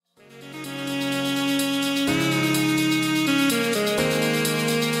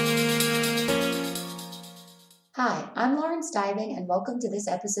welcome to this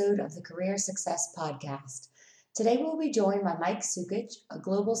episode of the Career Success Podcast. Today we'll be joined by Mike Sukic, a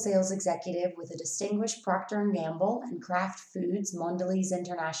global sales executive with a distinguished Procter & Gamble and Kraft Foods Mondelez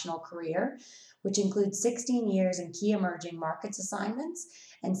International career, which includes 16 years in key emerging markets assignments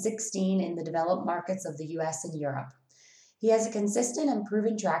and 16 in the developed markets of the US and Europe. He has a consistent and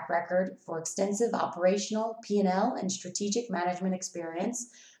proven track record for extensive operational, P&L, and strategic management experience,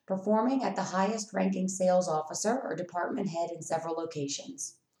 performing at the highest ranking sales officer or department head in several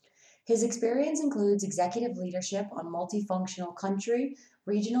locations. His experience includes executive leadership on multifunctional country,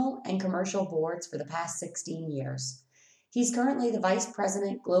 regional, and commercial boards for the past 16 years. He's currently the Vice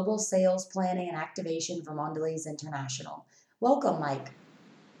President, Global Sales Planning and Activation for Mondelez International. Welcome, Mike.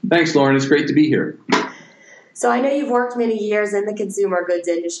 Thanks, Lauren. It's great to be here. So I know you've worked many years in the consumer goods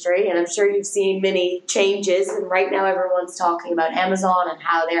industry, and I'm sure you've seen many changes. And right now everyone's talking about Amazon and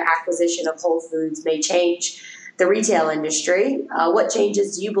how their acquisition of Whole Foods may change the retail industry. What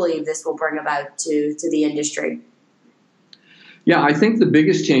changes do you believe this will bring about to the industry? Yeah, I think the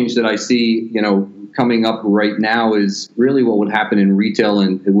biggest change that I see, coming up right now is really what would happen in retail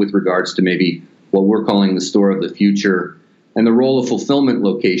and with regards to maybe what we're calling the store of the future and the role of fulfillment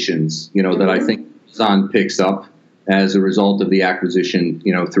locations, that I think Amazon picks up as a result of the acquisition,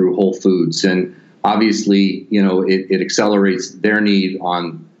 through Whole Foods. And obviously, it accelerates their need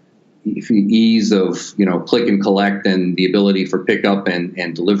on ease of, click and collect and the ability for pickup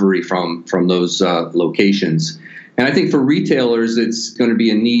and delivery from those locations. And I think for retailers, it's going to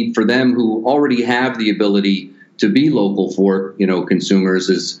be a need for them who already have the ability to be local for, consumers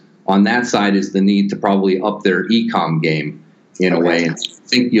is on that side is the need to probably up their e-com game in a way. And I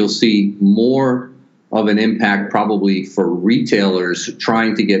think you'll see more of an impact probably for retailers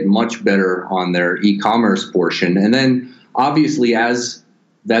trying to get much better on their e-commerce portion. And then obviously as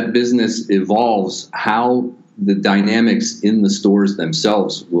that business evolves, how the dynamics in the stores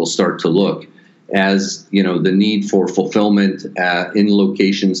themselves will start to look as, the need for fulfillment in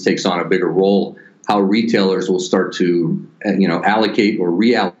locations takes on a bigger role, how retailers will start to, allocate or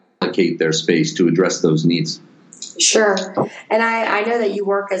reallocate their space to address those needs. Sure. And I know that you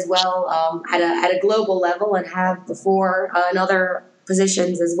work as well at a global level and have before in other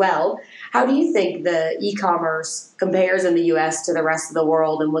positions as well. How do you think the e-commerce compares in the U.S. to the rest of the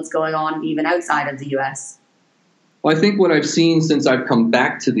world and what's going on even outside of the U.S.? Well, I think what I've seen since I've come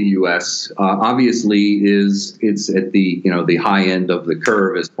back to the U.S., obviously, is it's at the the high end of the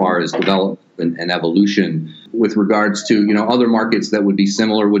curve as far as development and evolution. With regards to other markets that would be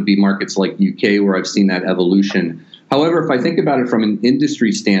similar would be markets like UK, where I've seen that evolution. However, if I think about it from an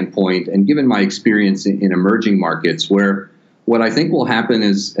industry standpoint, and given my experience in emerging markets, where what I think will happen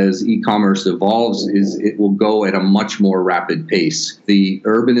is as e-commerce evolves is it will go at a much more rapid pace. The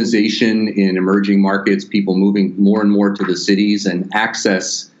urbanization in emerging markets, people moving more and more to the cities and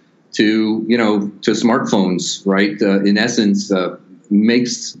access to, to smartphones, right? In essence,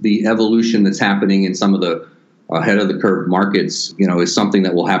 makes the evolution that's happening in some of the ahead of the curve markets, is something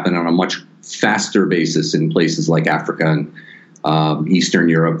that will happen on a much faster basis in places like Africa and Eastern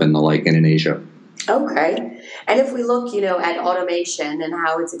Europe and the like, and in Asia. Okay. And if we look, at automation and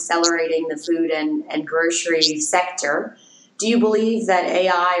how it's accelerating the food and grocery sector, do you believe that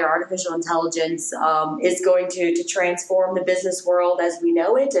AI or artificial intelligence is going to transform the business world as we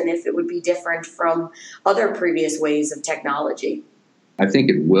know it, and if it would be different from other previous ways of technology? I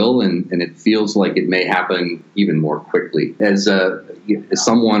think it will, and it feels like it may happen even more quickly. As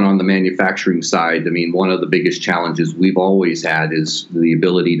someone on the manufacturing side, one of the biggest challenges we've always had is the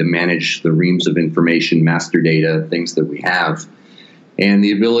ability to manage the reams of information, master data, things that we have. And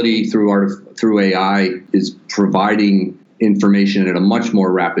the ability through AI is providing information at a much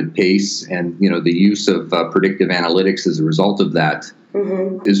more rapid pace, and the use of predictive analytics as a result of that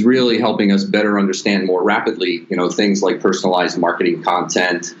is really helping us better understand more rapidly, things like personalized marketing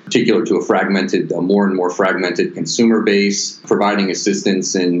content, particular to a more and more fragmented consumer base, providing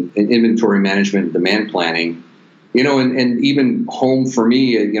assistance in inventory management and demand planning, and even home for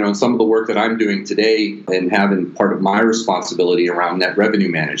me, some of the work that I'm doing today and having part of my responsibility around net revenue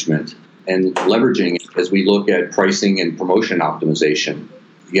management and leveraging it as we look at pricing and promotion optimization.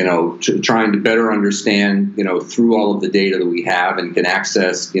 Trying to better understand, through all of the data that we have and can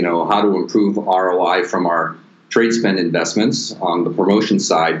access, how to improve ROI from our trade spend investments on the promotion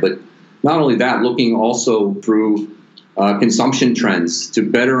side. But not only that, looking also through consumption trends to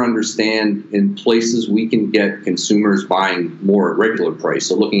better understand in places we can get consumers buying more at regular price.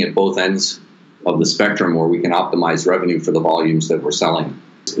 So looking at both ends of the spectrum where we can optimize revenue for the volumes that we're selling.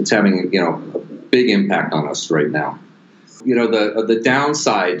 It's having, a big impact on us right now. The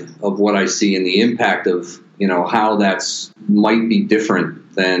downside of what I see and the impact of, how that's might be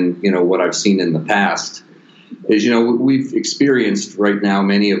different than, what I've seen in the past is, we've experienced right now,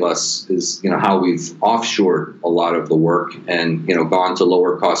 many of us, is, how we've offshored a lot of the work and, gone to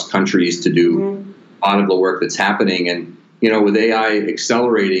lower cost countries to do a lot of the work that's happening. And, with AI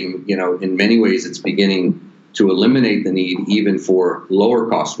accelerating, in many ways, it's beginning to eliminate the need even for lower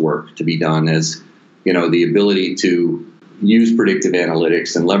cost work to be done, as, the ability to use predictive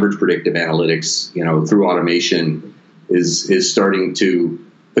analytics and leverage predictive analytics, through automation is starting to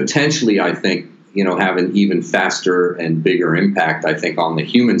potentially, I think, have an even faster and bigger impact, I think, on the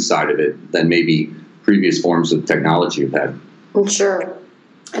human side of it than maybe previous forms of technology have had. Sure.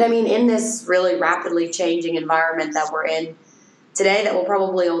 And I mean, in this really rapidly changing environment that we're in today, that will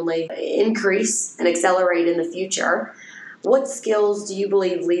probably only increase and accelerate in the future, what skills do you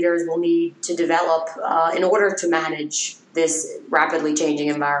believe leaders will need to develop in order to manage this rapidly changing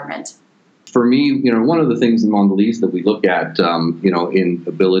environment? For me, one of the things in Mondelez that we look at, in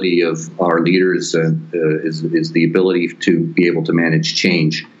ability of our leaders is the ability to be able to manage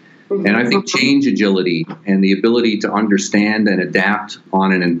change. Mm-hmm. And I think change agility and the ability to understand and adapt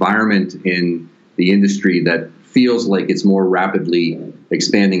on an environment in the industry that feels like it's more rapidly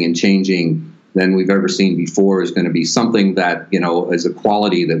expanding and changing than we've ever seen before is going to be something that, is a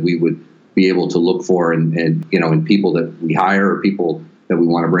quality that we would be able to look for and in people that we hire or people that we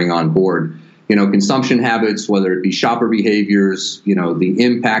want to bring on board. Consumption habits, whether it be shopper behaviors, the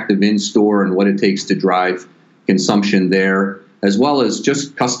impact of in-store and what it takes to drive consumption there, as well as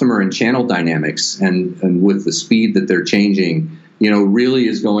just customer and channel dynamics and with the speed that they're changing, really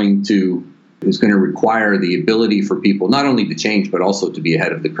is going to require the ability for people not only to change, but also to be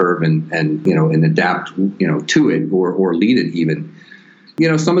ahead of the curve and adapt, to it or lead it even.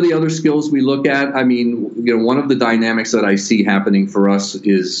 Some of the other skills we look at, one of the dynamics that I see happening for us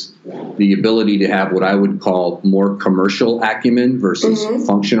is the ability to have what I would call more commercial acumen versus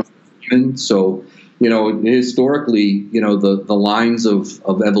functional acumen. So, historically, the lines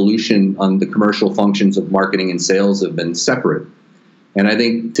of evolution on the commercial functions of marketing and sales have been separate. And I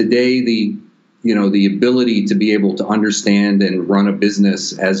think today the ability to be able to understand and run a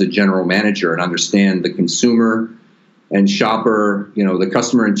business as a general manager and understand the consumer and shopper, the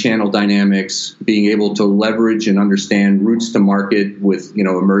customer and channel dynamics, being able to leverage and understand routes to market with,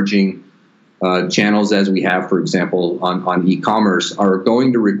 emerging channels as we have, for example, on e-commerce, are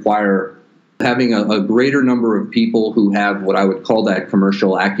going to require having a greater number of people who have what I would call that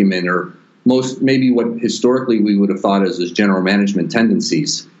commercial acumen, or maybe what historically we would have thought as general management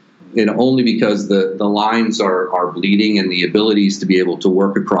tendencies. Only because the lines are bleeding and the abilities to be able to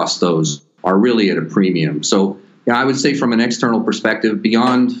work across those are really at a premium. So I would say from an external perspective,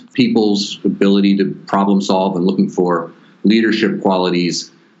 beyond people's ability to problem solve and looking for leadership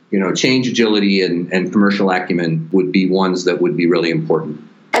qualities, change agility and commercial acumen would be ones that would be really important.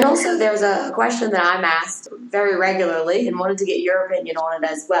 And also there's a question that I'm asked very regularly and wanted to get your opinion on it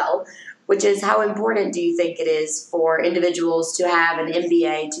as well, which is how important do you think it is for individuals to have an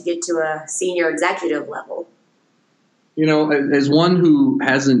MBA to get to a senior executive level? As one who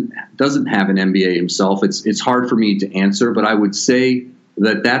doesn't have an MBA himself, it's hard for me to answer, but I would say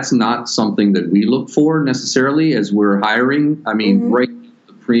that that's not something that we look for necessarily as we're hiring. Right now,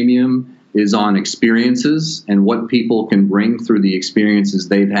 the premium is on experiences and what people can bring through the experiences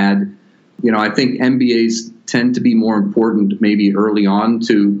they've had. I think MBAs tend to be more important maybe early on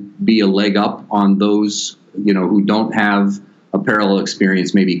to be a leg up on those, who don't have a parallel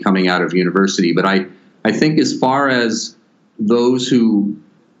experience maybe coming out of university. But I think as far as those who,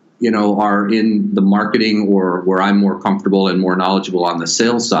 are in the marketing or where I'm more comfortable and more knowledgeable on the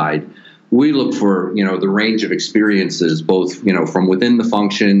sales side, we look for, the range of experiences, both, from within the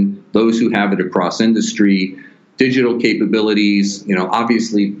function, those who have it across industry, digital capabilities,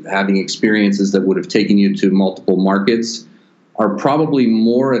 obviously having experiences that would have taken you to multiple markets are probably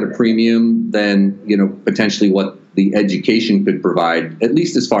more at a premium than, potentially what the education could provide, at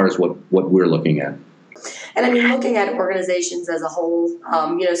least as far as what we're looking at. And looking at organizations as a whole,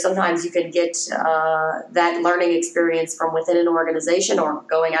 sometimes you can get that learning experience from within an organization or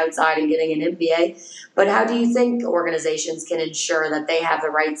going outside and getting an MBA. But how do you think organizations can ensure that they have the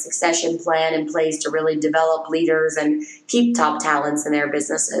right succession plan in place to really develop leaders and keep top talents in their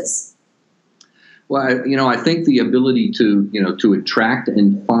businesses? Well, I think the ability to attract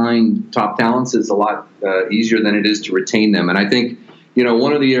and find top talents is a lot easier than it is to retain them. And I think,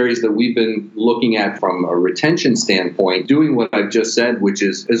 one of the areas that we've been looking at from a retention standpoint, doing what I've just said, which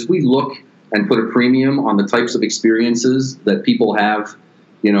is as we look and put a premium on the types of experiences that people have,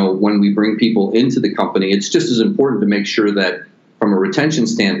 when we bring people into the company, it's just as important to make sure that from a retention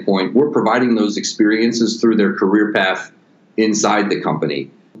standpoint, we're providing those experiences through their career path inside the company.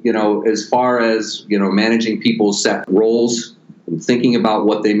 As far as, managing people's set roles and thinking about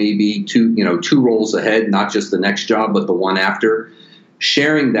what they may be two roles ahead, not just the next job, but the one after,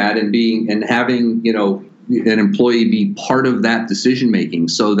 sharing that and having, an employee be part of that decision making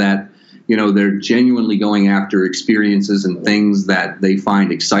so that, they're genuinely going after experiences and things that they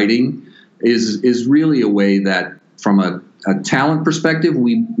find exciting is really a way that from a talent perspective,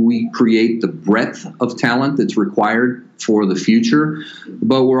 we create the breadth of talent that's required for the future,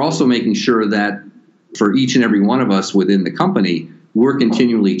 but we're also making sure that for each and every one of us within the company, we're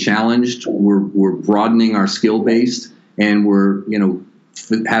continually challenged, we're broadening our skill base, and we're,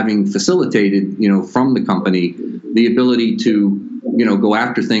 having facilitated, from the company, the ability to, go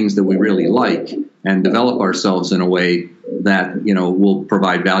after things that we really like and develop ourselves in a way that, will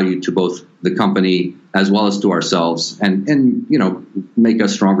provide value to both the company as well as to ourselves and make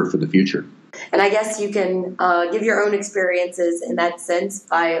us stronger for the future. And I guess you can give your own experiences in that sense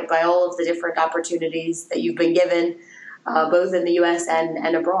by all of the different opportunities that you've been given, both in the U.S.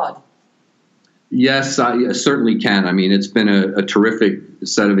 and abroad. Yes, I certainly can. I mean, it's been a terrific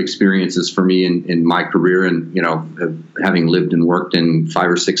set of experiences for me in my career, and having lived and worked in 5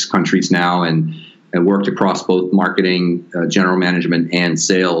 or 6 countries now, and worked across both marketing, general management, and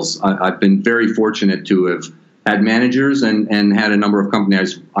sales. I've been very fortunate to have had managers and had a number of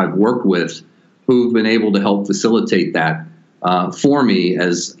companies I've worked with who've been able to help facilitate that for me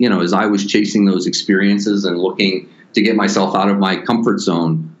as I was chasing those experiences and looking to get myself out of my comfort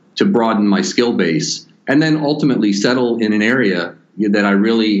zone to broaden my skill base, and then ultimately settle in an area that I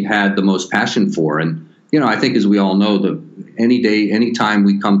really had the most passion for. And, I think as we all know, any time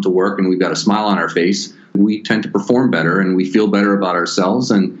we come to work and we've got a smile on our face, we tend to perform better and we feel better about ourselves.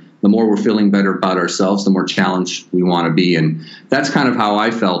 And the more we're feeling better about ourselves, the more challenged we want to be. And that's kind of how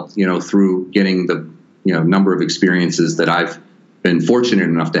I felt, through getting the, number of experiences that I've been fortunate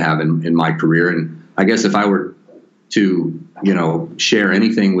enough to have in my career. And I guess if I were to, share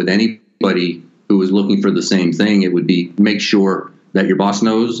anything with anybody who was looking for the same thing, it would be make sure that your boss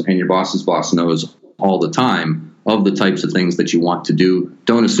knows and your boss's boss knows all the time of the types of things that you want to do.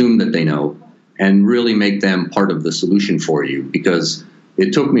 Don't assume that they know, and really make them part of the solution for you, because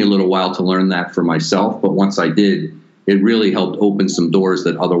it took me a little while to learn that for myself. But once I did, it really helped open some doors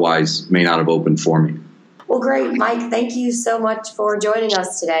that otherwise may not have opened for me. Well, great, Mike. Thank you so much for joining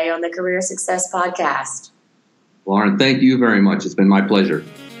us today on the Career Success Podcast. Lauren, thank you very much. It's been my pleasure.